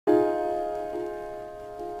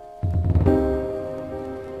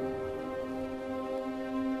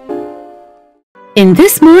In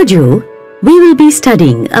this module, we will be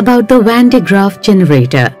studying about the Van de Graaff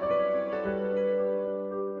generator.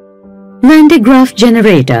 Van de Graaff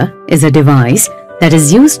generator is a device that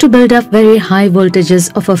is used to build up very high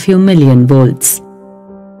voltages of a few million volts.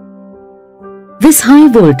 This high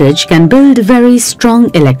voltage can build very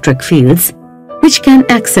strong electric fields, which can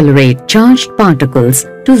accelerate charged particles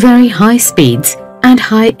to very high speeds and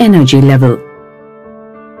high energy level.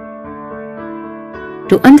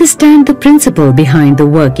 To understand the principle behind the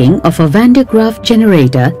working of a Van de Graaff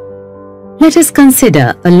generator, let us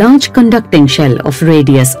consider a large conducting shell of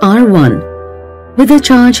radius R1 with a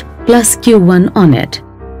charge plus Q1 on it.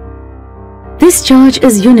 This charge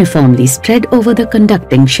is uniformly spread over the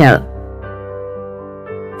conducting shell.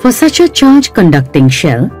 For such a charge conducting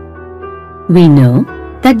shell, we know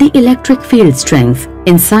that the electric field strength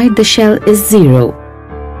inside the shell is 0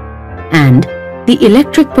 and the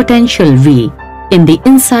electric potential V in the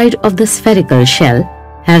inside of the spherical shell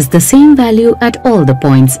has the same value at all the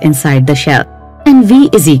points inside the shell, and V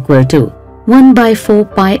is equal to 1 by 4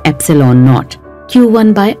 pi epsilon naught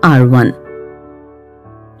Q1 by R1.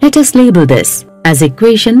 Let us label this as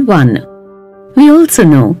equation 1. We also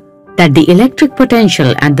know that the electric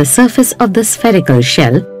potential at the surface of the spherical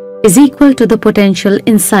shell is equal to the potential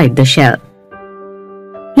inside the shell.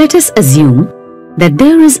 Let us assume that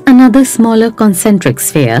there is another smaller concentric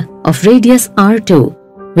sphere of radius R2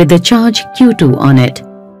 with the charge Q2 on it.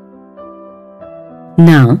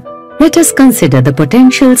 Now, let us consider the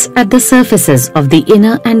potentials at the surfaces of the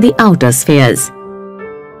inner and the outer spheres.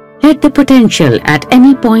 Let the potential at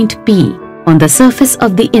any point P on the surface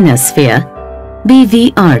of the inner sphere be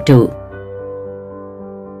VR2.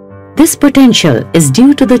 This potential is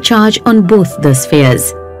due to the charge on both the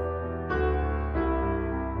spheres.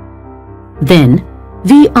 Then,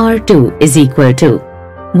 VR2 is equal to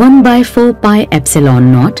 1 by 4 pi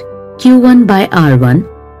epsilon naught Q1 by R1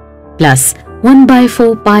 plus 1 by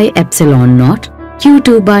 4 pi epsilon naught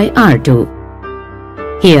Q2 by R2.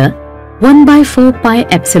 Here, 1 by 4 pi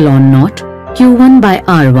epsilon naught Q1 by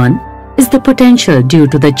R1 is the potential due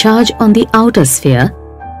to the charge on the outer sphere,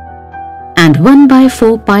 and 1 by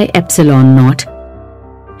 4 pi epsilon naught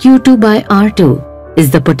Q2 by R2 is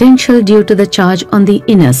the potential due to the charge on the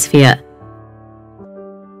inner sphere.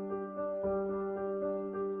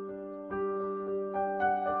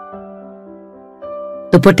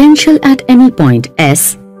 The potential at any point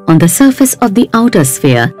S on the surface of the outer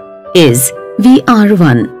sphere is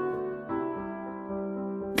VR1.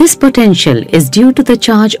 This potential is due to the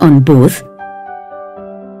charge on both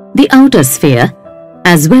the outer sphere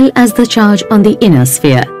as well as the charge on the inner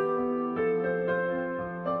sphere.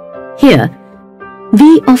 Here,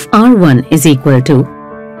 V of R1 is equal to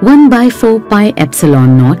 1 by 4 pi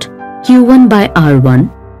epsilon naught Q1 by R1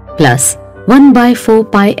 plus 1 by 4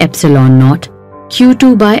 pi epsilon naught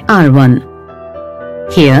Q2 by R1.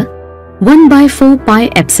 Here, 1 by 4 pi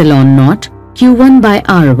epsilon naught Q1 by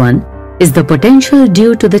R1 is the potential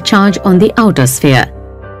due to the charge on the outer sphere,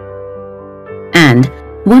 and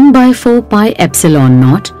 1 by 4 pi epsilon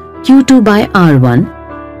naught Q2 by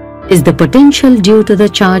R1 is the potential due to the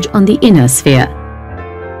charge on the inner sphere.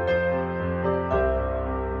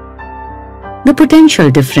 The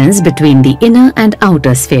potential difference between the inner and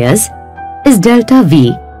outer spheres is delta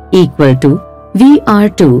V equal to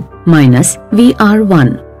VR2 minus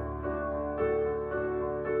VR1.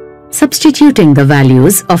 Substituting the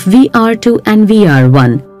values of VR2 and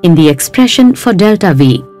VR1 in the expression for delta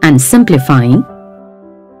V and simplifying,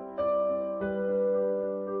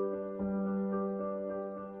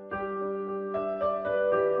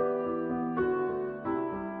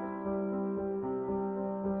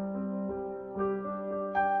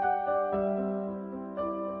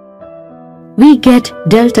 we get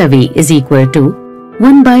delta V is equal to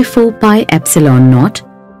 1 by 4 pi epsilon naught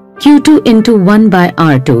Q2 into 1 by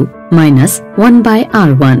R2 minus 1 by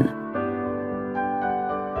R1.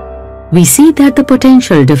 We see that the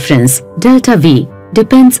potential difference delta V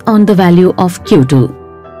depends on the value of Q2.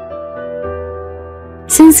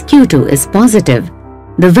 Since Q2 is positive,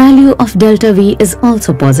 the value of delta V is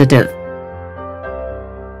also positive.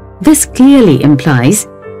 This clearly implies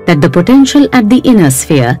that the potential at the inner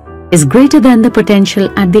sphere is greater than the potential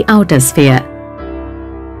at the outer sphere.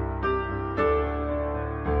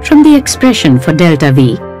 From the expression for delta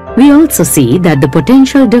V, we also see that the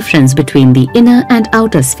potential difference between the inner and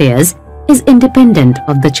outer spheres is independent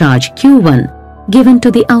of the charge Q1 given to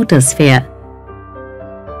the outer sphere.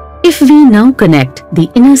 If we now connect the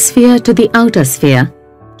inner sphere to the outer sphere,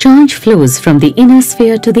 charge flows from the inner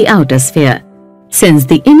sphere to the outer sphere, since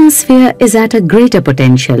the inner sphere is at a greater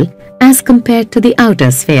potential as compared to the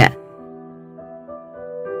outer sphere.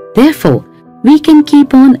 Therefore, we can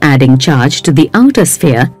keep on adding charge to the outer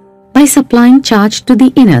sphere by supplying charge to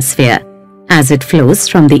the inner sphere as it flows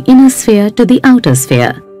from the inner sphere to the outer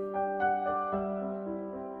sphere.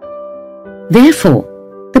 Therefore,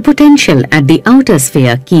 the potential at the outer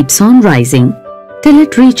sphere keeps on rising till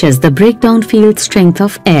it reaches the breakdown field strength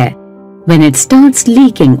of air when it starts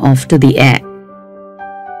leaking off to the air.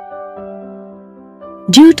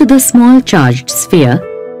 Due to the small charged sphere,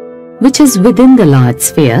 which is within the large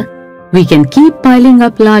sphere, we can keep piling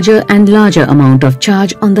up larger and larger amount of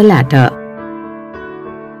charge on the latter.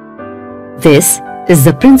 This is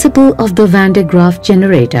the principle of the Van de Graaff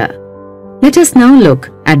generator. Let us now look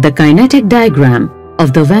at the kinetic diagram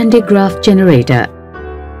of the Van de Graaff generator.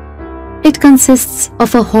 It consists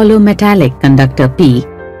of a hollow metallic conductor P,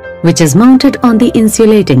 which is mounted on the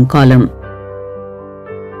insulating column.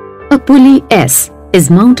 A pulley S is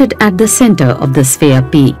mounted at the center of the sphere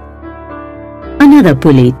P. Another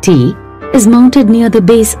pulley T is mounted near the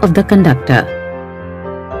base of the conductor.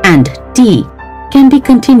 And T can be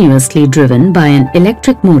continuously driven by an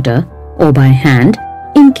electric motor or by hand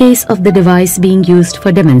in case of the device being used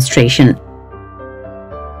for demonstration.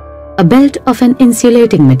 A belt of an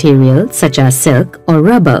insulating material such as silk or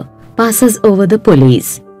rubber passes over the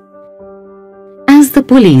pulleys. As the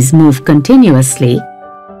pulleys move continuously,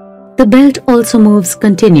 the belt also moves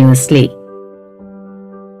continuously.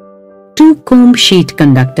 Two comb sheet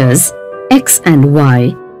conductors, X and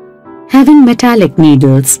Y, having metallic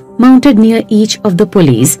needles mounted near each of the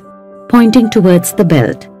pulleys, pointing towards the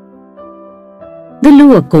belt. The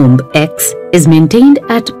lower comb X is maintained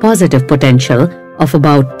at positive potential of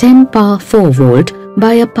about 10 power 4 volt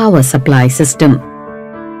by a power supply system.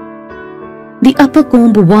 The upper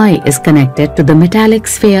comb Y is connected to the metallic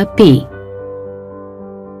sphere P.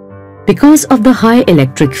 Because of the high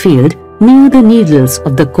electric field near the needles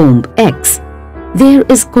of the comb X, there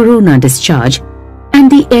is corona discharge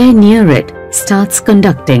and the air near it starts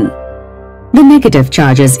conducting. The negative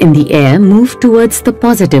charges in the air move towards the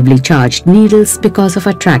positively charged needles because of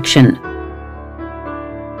attraction.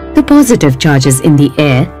 The positive charges in the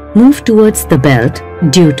air move towards the belt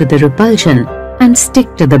due to the repulsion and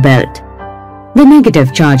stick to the belt. The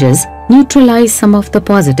negative charges neutralize some of the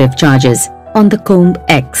positive charges on the comb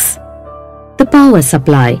X. The power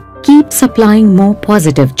supply keeps supplying more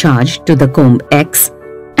positive charge to the comb X,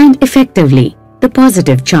 and effectively the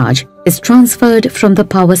positive charge is transferred from the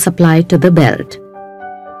power supply to the belt.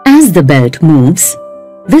 As the belt moves,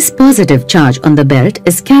 this positive charge on the belt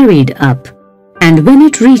is carried up, and when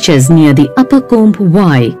it reaches near the upper comb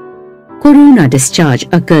Y, corona discharge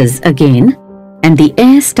occurs again and the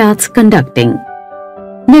air starts conducting.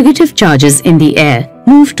 Negative charges in the air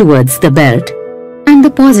move towards the belt and the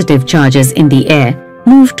positive charges in the air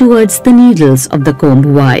move towards the needles of the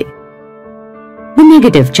comb Y. The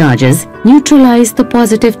negative charges neutralize the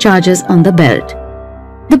positive charges on the belt.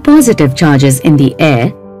 The positive charges in the air,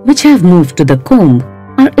 which have moved to the comb,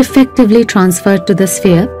 are effectively transferred to the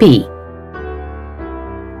sphere P.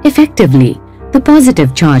 Effectively, the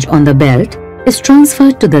positive charge on the belt is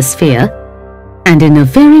transferred to the sphere, and in a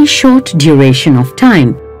very short duration of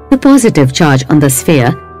time, the positive charge on the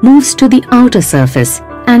sphere moves to the outer surface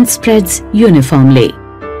and spreads uniformly.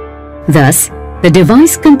 Thus, the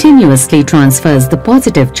device continuously transfers the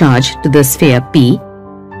positive charge to the sphere P,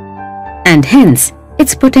 and hence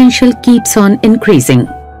its potential keeps on increasing.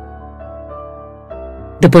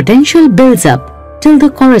 The potential builds up till the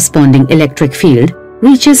corresponding electric field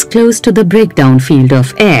reaches close to the breakdown field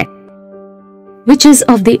of air, which is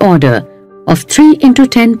of the order of 3 ×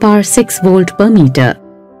 10 power 6 volt per meter.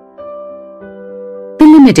 The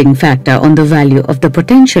limiting factor on the value of the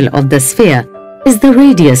potential of the sphere is the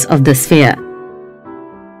radius of the sphere.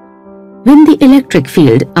 When the electric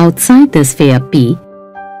field outside the sphere P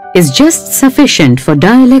is just sufficient for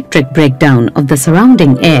dielectric breakdown of the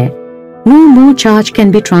surrounding air, no more charge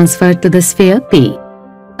can be transferred to the sphere P.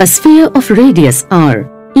 A sphere of radius r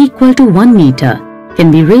equal to 1 meter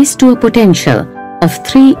can be raised to a potential of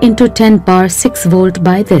 3 × 10 power 6 volt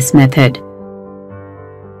by this method.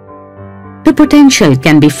 The potential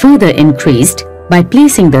can be further increased by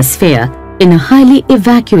placing the sphere in a highly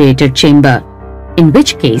evacuated chamber, in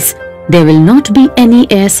which case there will not be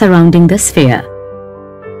any air surrounding the sphere.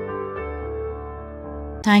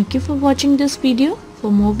 Thank you for watching this video.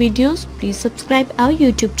 For more videos, please subscribe our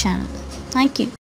YouTube channel. Thank you.